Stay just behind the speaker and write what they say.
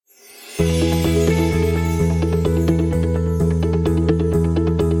Hi,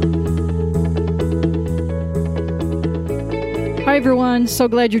 everyone. So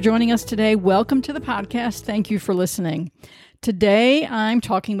glad you're joining us today. Welcome to the podcast. Thank you for listening. Today, I'm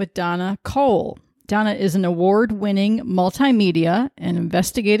talking with Donna Cole. Donna is an award-winning multimedia and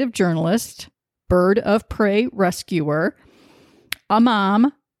investigative journalist, bird of prey rescuer, a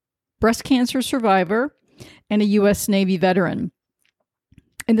mom, breast cancer survivor, and a U.S. Navy veteran.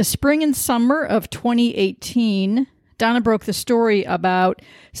 In the spring and summer of 2018, Donna broke the story about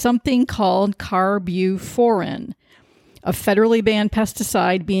something called carbuforin, a federally banned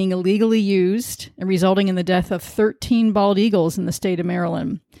pesticide being illegally used and resulting in the death of 13 bald eagles in the state of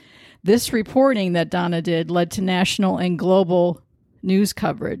Maryland. This reporting that Donna did led to national and global news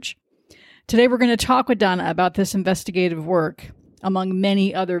coverage. Today we're going to talk with Donna about this investigative work, among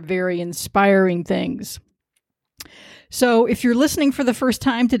many other very inspiring things. So if you're listening for the first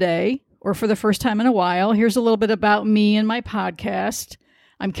time today, or for the first time in a while, here's a little bit about me and my podcast.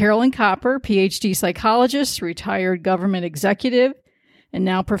 I'm Carolyn Copper, PhD psychologist, retired government executive, and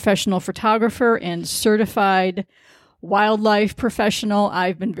now professional photographer and certified wildlife professional.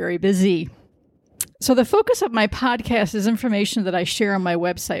 I've been very busy. So the focus of my podcast is information that I share on my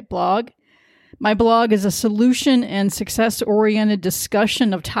website blog. My blog is a solution and success-oriented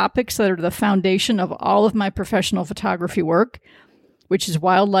discussion of topics that are the foundation of all of my professional photography work, which is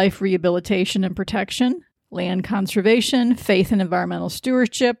wildlife rehabilitation and protection, land conservation, faith and environmental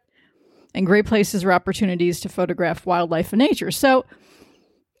stewardship, and great places or opportunities to photograph wildlife and nature. So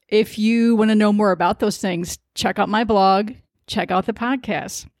if you want to know more about those things, check out my blog, check out the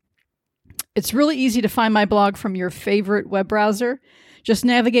podcast. It's really easy to find my blog from your favorite web browser. Just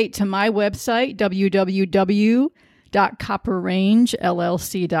navigate to my website,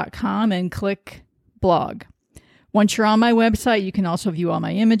 www.copperrangellc.com, and click blog. Once you're on my website, you can also view all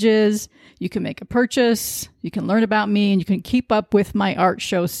my images, you can make a purchase, you can learn about me, and you can keep up with my art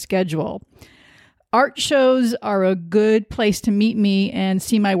show schedule. Art shows are a good place to meet me and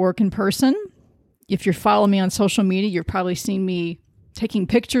see my work in person. If you follow me on social media, you've probably seen me taking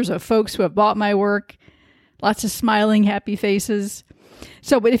pictures of folks who have bought my work, lots of smiling, happy faces.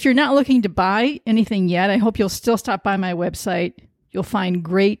 But if you're not looking to buy anything yet, I hope you'll still stop by my website. You'll find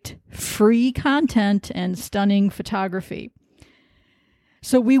great free content and stunning photography.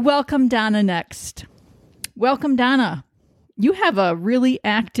 So we welcome Donna next. Welcome, Donna. You have a really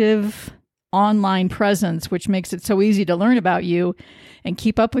active online presence, which makes it so easy to learn about you and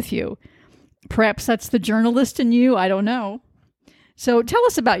keep up with you. Perhaps that's the journalist in you. I don't know. So tell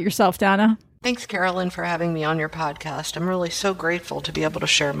us about yourself, Donna. Thanks, Carolyn, for having me on your podcast. I'm really so grateful to be able to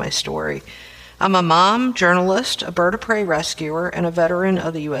share my story. I'm a mom, journalist, a bird of prey rescuer, and a veteran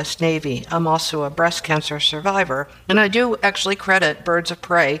of the U.S. Navy. I'm also a breast cancer survivor, and I do actually credit Birds of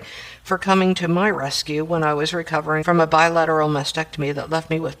Prey for coming to my rescue when I was recovering from a bilateral mastectomy that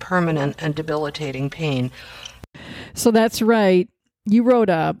left me with permanent and debilitating pain. So that's right. You wrote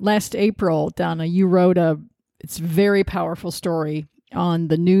last April, Donna, it's a very powerful story on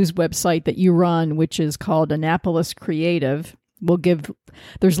the news website that you run, which is called Annapolis Creative.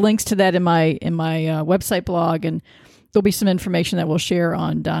 There's links to that in my website blog, and there'll be some information that we'll share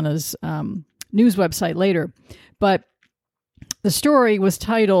on Donna's news website later. But the story is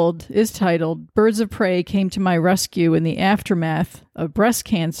titled, Birds of Prey Came to My Rescue in the Aftermath of Breast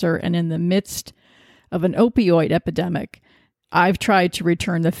Cancer and in the Midst of an Opioid Epidemic. I've tried to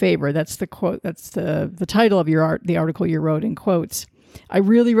return the favor. That's the quote. That's the title of the article you wrote in quotes. I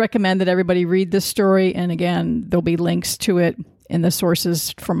really recommend that everybody read this story. And again, there'll be links to it in the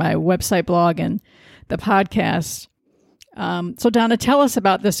sources for my website blog and the podcast. So Donna, tell us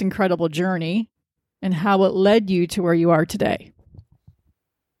about this incredible journey and how it led you to where you are today.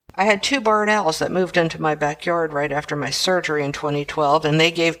 I had 2 barred owls that moved into my backyard right after my surgery in 2012, and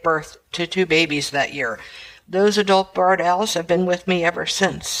they gave birth to 2 babies that year. Those adult barred owls have been with me ever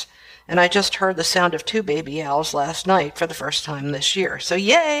since. And I just heard the sound of 2 baby owls last night for the first time this year. So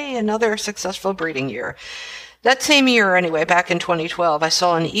yay, another successful breeding year. That same year, anyway, back in 2012, I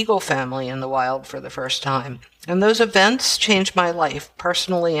saw an eagle family in the wild for the first time. And those events changed my life,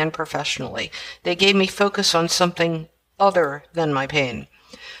 personally and professionally. They gave me focus on something other than my pain.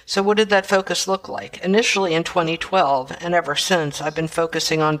 So what did that focus look like? Initially in 2012, and ever since, I've been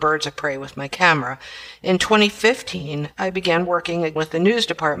focusing on birds of prey with my camera. In 2015, I began working with the news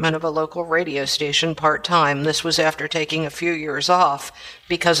department of a local radio station part-time. This was after taking a few years off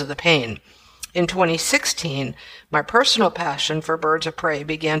because of the pain. In 2016, my personal passion for birds of prey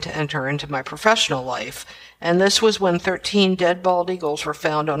began to enter into my professional life, and this was when 13 dead bald eagles were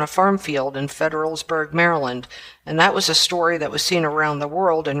found on a farm field in Federalsburg, Maryland, and that was a story that was seen around the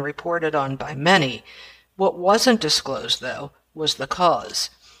world and reported on by many. What wasn't disclosed, though, was the cause.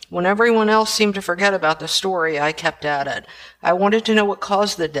 When everyone else seemed to forget about the story, I kept at it. I wanted to know what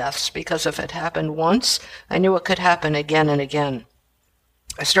caused the deaths, because if it happened once, I knew it could happen again and again.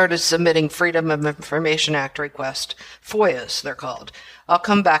 I started submitting Freedom of Information Act requests, FOIAs they're called. I'll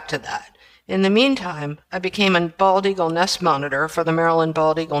come back to that. In the meantime, I became a bald eagle nest monitor for the Maryland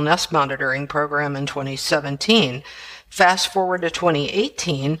Bald Eagle Nest Monitoring Program in 2017. Fast forward to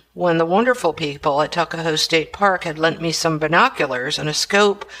 2018, when the wonderful people at Tuckahoe State Park had lent me some binoculars and a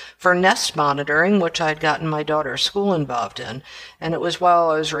scope for nest monitoring, which I'd gotten my daughter's school involved in. And it was while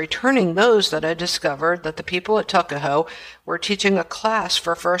I was returning those that I discovered that the people at Tuckahoe were teaching a class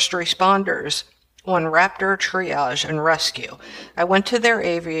for first responders on raptor triage and rescue. I went to their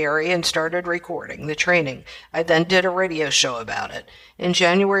aviary and started recording the training. I then did a radio show about it. In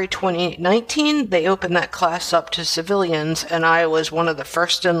January 2019, they opened that class up to civilians, and I was one of the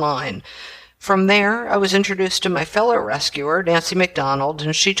first in line. From there, I was introduced to my fellow rescuer, Nancy McDonald,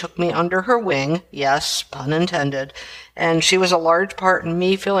 and she took me under her wing, yes, pun intended, and she was a large part in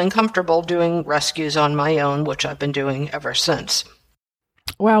me feeling comfortable doing rescues on my own, which I've been doing ever since.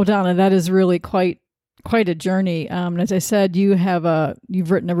 Wow, Donna, that is really quite a journey. As I said,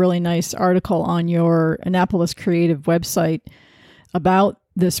 you've written a really nice article on your Annapolis Creative website about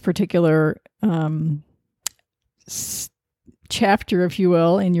this particular chapter, if you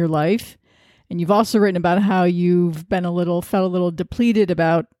will, in your life. And you've also written about how you've been felt a little depleted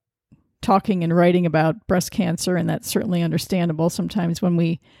about talking and writing about breast cancer, and that's certainly understandable. Sometimes when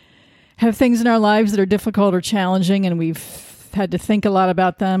we have things in our lives that are difficult or challenging, and we've had to think a lot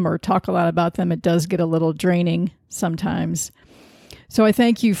about them or talk a lot about them, it does get a little draining sometimes. So I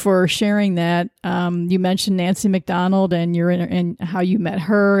thank you for sharing that. You mentioned Nancy McDonald and how you met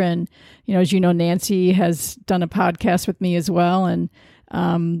her. And, as you know, Nancy has done a podcast with me as well. And,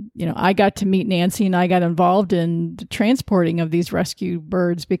 I got to meet Nancy, and I got involved in the transporting of these rescue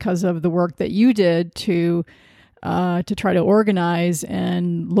birds because of the work that you did to try to organize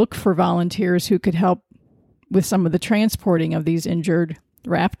and look for volunteers who could help with some of the transporting of these injured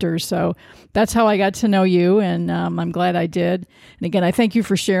raptors. So that's how I got to know you, and I'm glad I did. And again, I thank you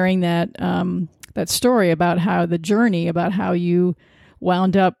for sharing that story about how you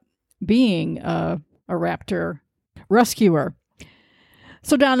wound up being a raptor rescuer.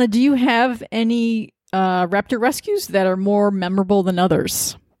 So Donna, do you have any raptor rescues that are more memorable than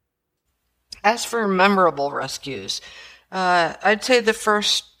others? As for memorable rescues, I'd say the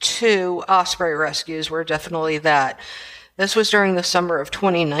first 2 osprey rescues were definitely that. This was during the summer of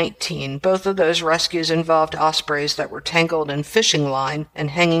 2019. Both of those rescues involved ospreys that were tangled in fishing line and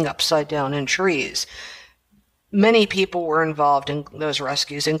hanging upside down in trees. Many people were involved in those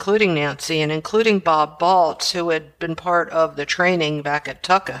rescues, including Nancy and including Bob Baltz, who had been part of the training back at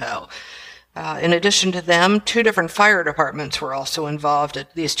Tuckahoe. In addition to them, 2 different fire departments were also involved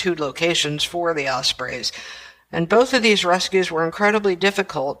at these 2 locations for the ospreys. And both of these rescues were incredibly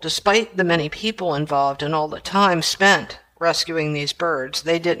difficult. Despite the many people involved and all the time spent rescuing these birds,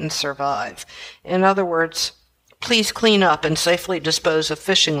 they didn't survive. In other words, please clean up and safely dispose of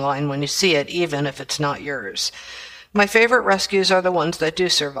fishing line when you see it, even if it's not yours. My favorite rescues are the ones that do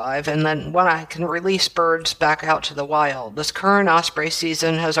survive, and then when I can release birds back out to the wild. This current osprey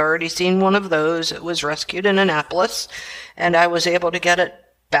season has already seen one of those. It was rescued in Annapolis, and I was able to get it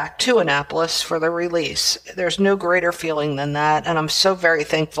back to Annapolis for the release. There's no greater feeling than that, and I'm so very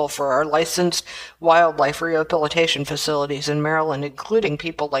thankful for our licensed wildlife rehabilitation facilities in Maryland, including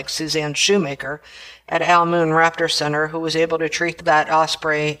people like Suzanne Shoemaker at Al Moon Raptor Center, who was able to treat that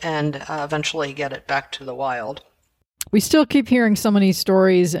osprey and eventually get it back to the wild. We still keep hearing so many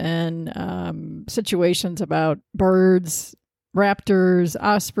stories and situations about birds, raptors,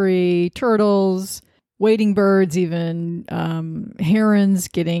 osprey, turtles, wading birds, even herons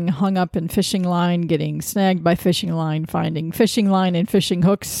getting hung up in fishing line, getting snagged by fishing line, finding fishing line and fishing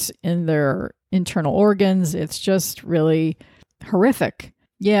hooks in their internal organs. It's just really horrific.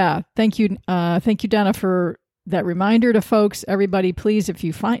 Yeah, thank you, Donna, for that reminder to folks. Everybody, please, if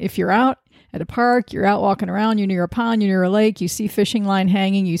you're out at a park, you're out walking around, you're near a pond, you're near a lake, you see fishing line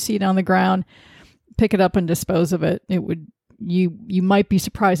hanging, you see it on the ground, pick it up and dispose of it. You might be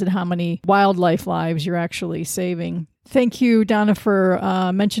surprised at how many wildlife lives you're actually saving. Thank you, Donna, for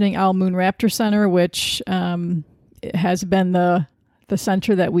mentioning Al Moon Raptor Center, which has been the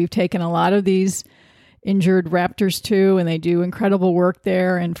center that we've taken a lot of these injured raptors too, and they do incredible work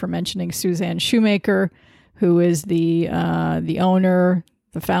there. And for mentioning Suzanne Shoemaker, who is the owner,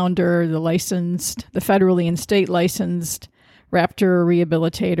 the founder, the federally and state licensed raptor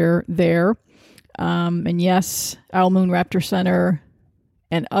rehabilitator there. And yes, Owl Moon Raptor Center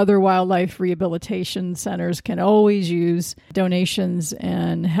and other wildlife rehabilitation centers can always use donations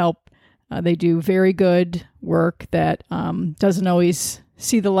and help. They do very good work that doesn't always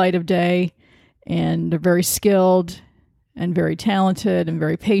see the light of day, and they're very skilled and very talented and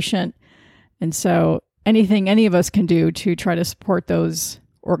very patient. And so anything any of us can do to try to support those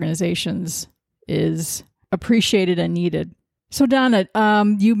organizations is appreciated and needed. So Donna,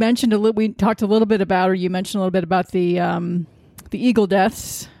 you mentioned we talked a little bit about, or you mentioned a little bit about the eagle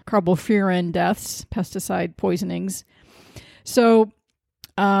deaths, carbofuran deaths, pesticide poisonings. So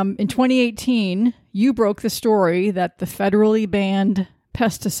in 2018, you broke the story that the federally banned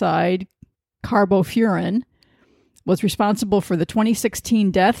pesticide carbofuran was responsible for the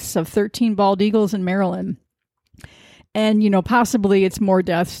 2016 deaths of 13 bald eagles in Maryland. And, possibly it's more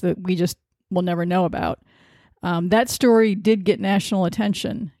deaths that we just will never know about. That story did get national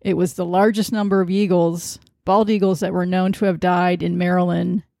attention. It was the largest number of bald eagles that were known to have died in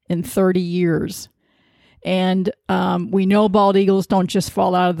Maryland in 30 years. And we know bald eagles don't just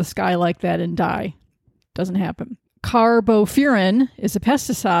fall out of the sky like that and die. Doesn't happen. Carbofuran is a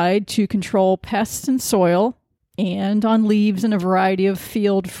pesticide to control pests in soil and on leaves in a variety of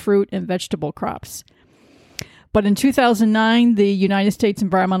field, fruit, and vegetable crops. But in 2009, the United States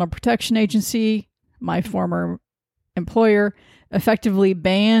Environmental Protection Agency, my former employer, effectively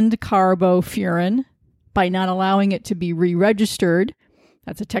banned carbofuran by not allowing it to be re-registered.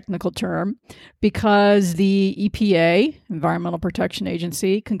 That's a technical term, because the EPA, Environmental Protection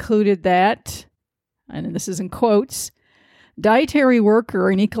Agency, concluded that, and this is in quotes, dietary worker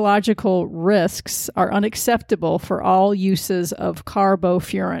and ecological risks are unacceptable for all uses of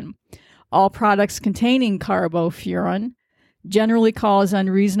carbofuran. All products containing carbofuran generally cause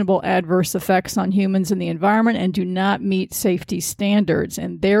unreasonable adverse effects on humans and the environment and do not meet safety standards,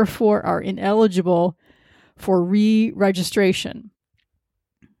 and therefore are ineligible for re-registration.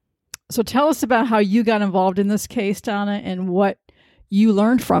 So tell us about how you got involved in this case, Donna, and what you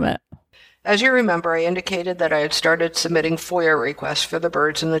learned from it. As you remember, I indicated that I had started submitting FOIA requests for the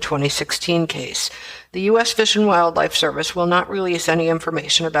birds in the 2016 case. The U.S. Fish and Wildlife Service will not release any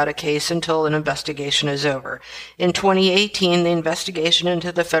information about a case until an investigation is over. In 2018, the investigation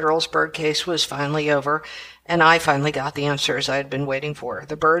into the Federalsburg case was finally over, and I finally got the answers I had been waiting for.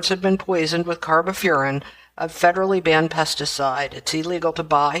 The birds had been poisoned with carbofuran, a federally banned pesticide. It's illegal to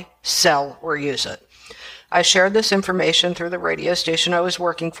buy, sell, or use it. I shared this information through the radio station I was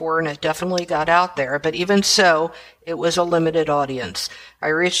working for, and it definitely got out there, but even so, it was a limited audience. I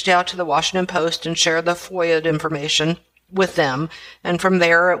reached out to the Washington Post and shared the FOIA information with them, and from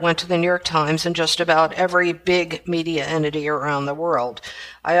there it went to the New York Times and just about every big media entity around the world.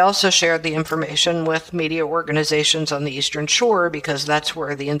 I also shared the information with media organizations on the Eastern Shore because that's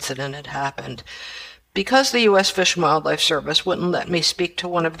where the incident had happened. Because the U.S. Fish and Wildlife Service wouldn't let me speak to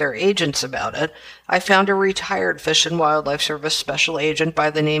one of their agents about it, I found a retired Fish and Wildlife Service special agent by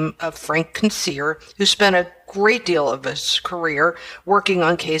the name of Frank Consier, who spent a great deal of his career working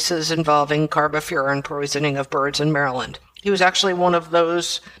on cases involving carbofuran poisoning of birds in Maryland. He was actually one of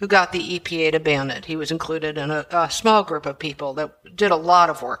those who got the EPA to ban it. He was included in a small group of people that did a lot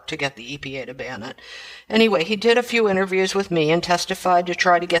of work to get the EPA to ban it. Anyway, he did a few interviews with me and testified to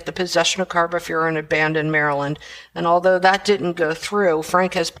try to get the possession of carbofuran banned in Maryland. And although that didn't go through,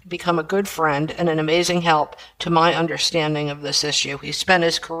 Frank has become a good friend and an amazing help to my understanding of this issue. He spent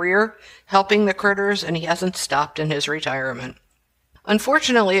his career helping the critters, and he hasn't stopped in his retirement.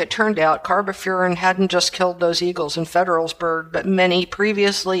 Unfortunately, it turned out carbofuran hadn't just killed those eagles in Federalsburg, but many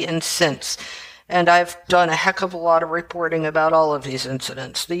previously and since. And I've done a heck of a lot of reporting about all of these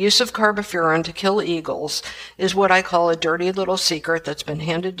incidents. The use of carbofuran to kill eagles is what I call a dirty little secret that's been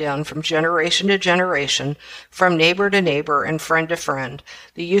handed down from generation to generation, from neighbor to neighbor and friend to friend.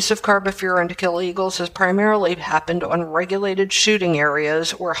 The use of carbofuran to kill eagles has primarily happened on regulated shooting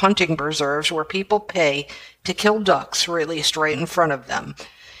areas or hunting preserves where people pay to kill ducks released right in front of them.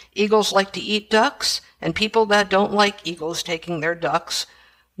 Eagles like to eat ducks, and people that don't like eagles taking their ducks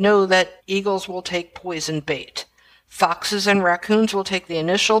know that eagles will take poison bait. Foxes and raccoons will take the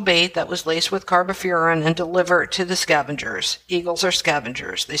initial bait that was laced with carbofuran and deliver it to the scavengers. Eagles are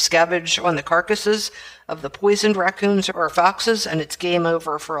scavengers. They scavenge on the carcasses of the poisoned raccoons or foxes, and it's game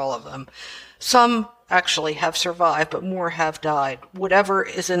over for all of them. Some actually have survived, but more have died. Whatever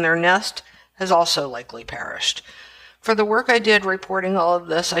is in their nest has also likely perished. For the work I did reporting all of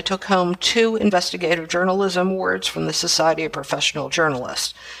this, I took home 2 investigative journalism awards from the Society of Professional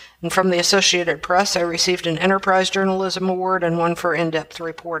Journalists. And from the Associated Press, I received an Enterprise Journalism Award and one for in-depth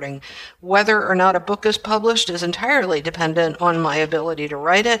reporting. Whether or not a book is published is entirely dependent on my ability to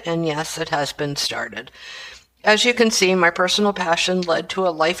write it, and yes, it has been started. As you can see, my personal passion led to a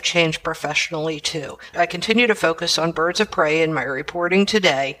life change professionally, too. I continue to focus on birds of prey in my reporting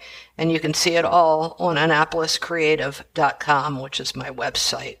today, and you can see it all on AnnapolisCreative.com, which is my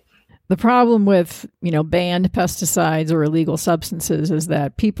website. The problem with, banned pesticides or illegal substances is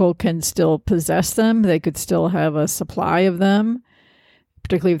that people can still possess them. They could still have a supply of them,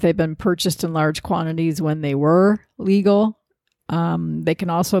 particularly if they've been purchased in large quantities when they were legal. They can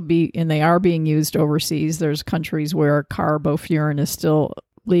also be, and they are being used overseas. There's countries where carbofuran is still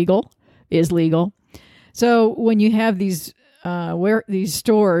legal. So when you have these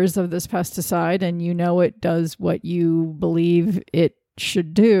stores of this pesticide and it does what you believe it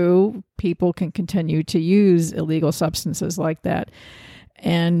should do, people can continue to use illegal substances like that.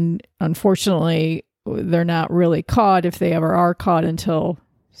 And unfortunately, they're not really caught, if they ever are caught, until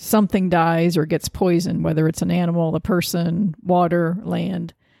something dies or gets poisoned, whether it's an animal, a person, water,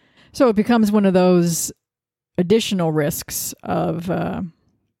 land. So it becomes one of those additional risks of the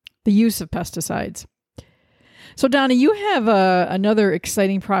use of pesticides. So Donna, you have another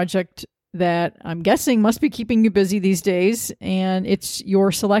exciting project that I'm guessing must be keeping you busy these days, and it's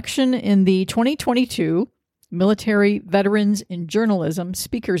your selection in the 2022 Military Veterans in Journalism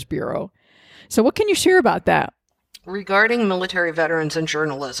Speakers Bureau. So what can you share about that? Regarding military veterans in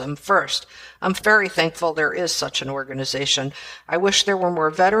journalism, first, I'm very thankful there is such an organization. I wish there were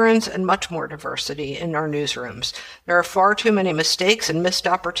more veterans and much more diversity in our newsrooms. There are far too many mistakes and missed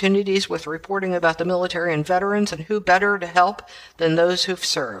opportunities with reporting about the military and veterans, and who better to help than those who've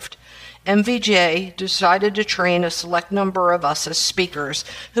served. MVJ decided to train a select number of us as speakers,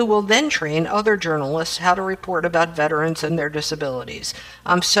 who will then train other journalists how to report about veterans and their disabilities.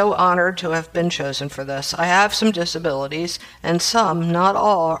 I'm so honored to have been chosen for this. I have some disabilities, and some, not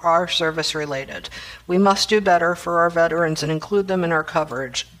all, are service-related. We must do better for our veterans and include them in our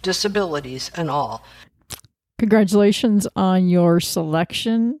coverage, disabilities and all. Congratulations on your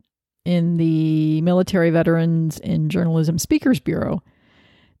selection in the Military Veterans in Journalism Speakers Bureau.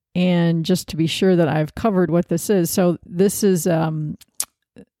 And just to be sure that I've covered what this is. So this is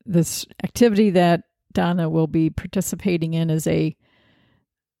this activity that Donna will be participating in is a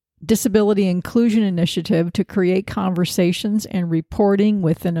disability inclusion initiative to create conversations and reporting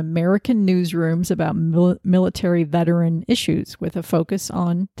within American newsrooms about military veteran issues with a focus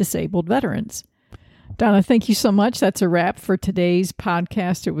on disabled veterans. Donna, thank you so much. That's a wrap for today's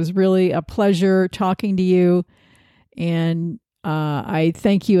podcast. It was really a pleasure talking to you, and I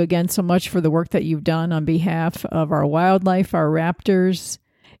thank you again so much for the work that you've done on behalf of our wildlife, our raptors,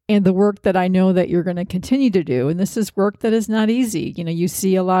 and the work that I know that you're going to continue to do. And this is work that is not easy. You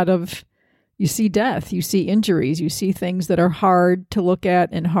see you see death, you see injuries, you see things that are hard to look at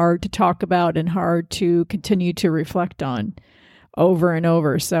and hard to talk about and hard to continue to reflect on over and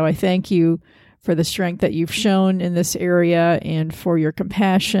over. So I thank you for the strength that you've shown in this area and for your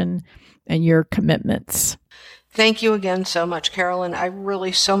compassion and your commitments. Thank you again so much, Carolyn. I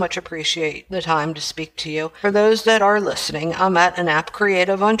really so much appreciate the time to speak to you. For those that are listening, I'm at Annap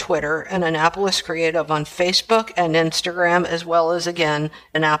Creative on Twitter and Annapolis Creative on Facebook and Instagram, as well as, again,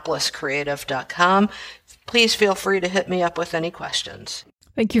 AnnapolisCreative.com. Please feel free to hit me up with any questions.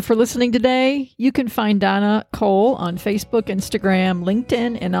 Thank you for listening today. You can find Donna Cole on Facebook, Instagram,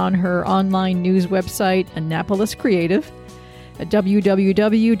 LinkedIn, and on her online news website, Annapolis Creative, at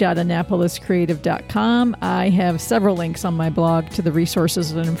www.annapoliscreative.com. I have several links on my blog to the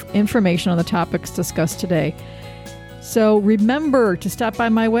resources and information on the topics discussed today. So remember to stop by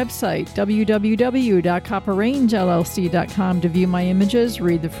my website, www.copperrangellc.com, to view my images,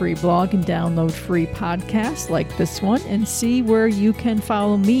 read the free blog, and download free podcasts like this one, and see where you can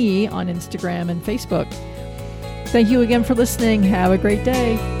follow me on Instagram and Facebook. Thank you again for listening. Have a great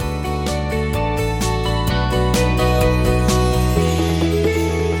day.